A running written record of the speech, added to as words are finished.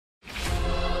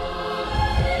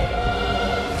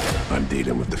I'm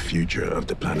dealing with the future of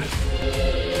the planet.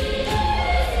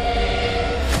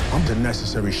 I'm the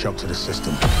necessary shock to the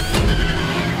system.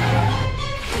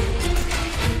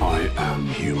 I am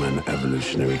human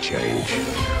evolutionary change.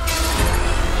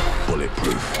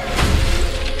 Bulletproof.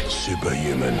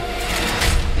 Superhuman.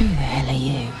 Who the hell are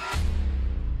you?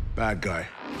 Bad guy.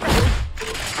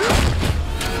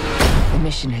 The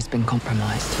mission has been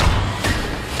compromised.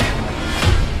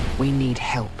 We need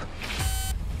help.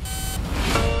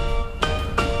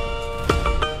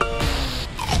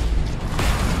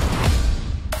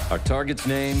 Our target's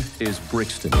name is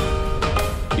Brixton.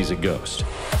 He's a ghost.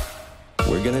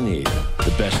 We're gonna need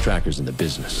the best trackers in the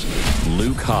business.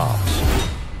 Luke Hobbs.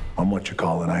 I'm what you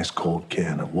call an ice-cold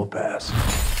can of whoop-ass.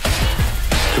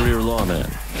 Career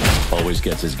lawman. Always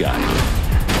gets his guy.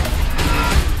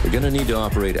 We're gonna need to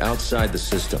operate outside the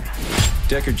system.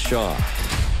 Deckard Shaw.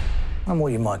 I'm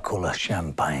what you might call a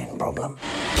champagne problem.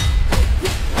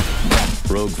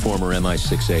 Rogue former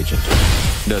MI6 agent.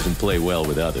 Doesn't play well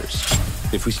with others.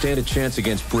 If we stand a chance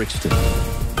against Brixton,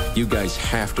 you guys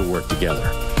have to work together.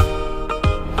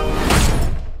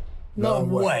 No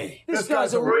way. This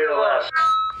guy's a real ass.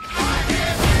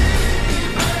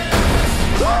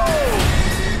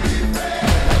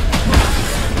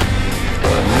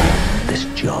 This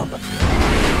job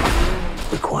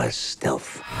requires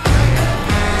stealth.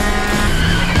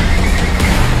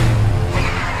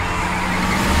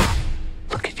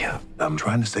 Look at you. I'm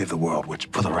trying to save the world, which,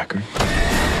 for the record,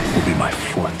 will be my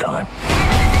 4th time.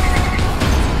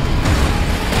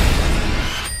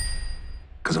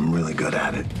 Because I'm really good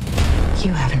at it.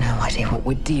 You have no idea what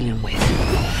we're dealing with.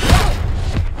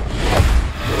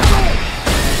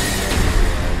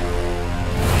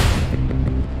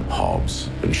 Hobbs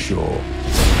and Shaw.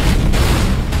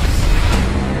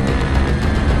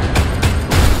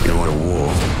 You want a war?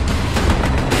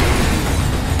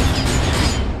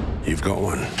 You've got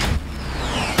one.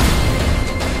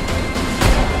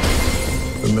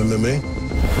 Remember me?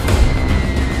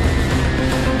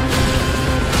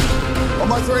 On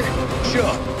my 3.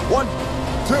 Sure. 1,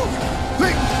 2,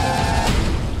 3.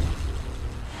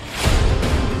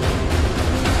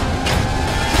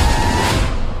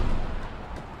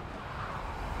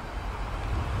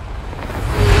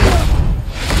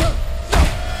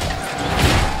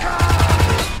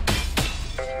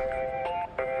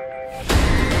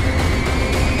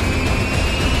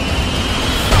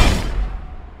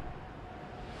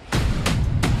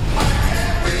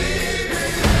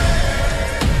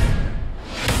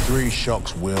 Three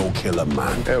shocks will kill a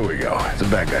man. There we go. It's a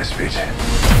bad guy speech.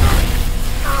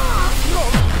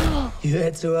 You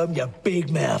had to open your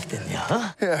big mouth, didn't you,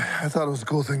 huh? Yeah, I thought it was a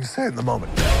cool thing to say in the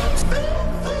moment.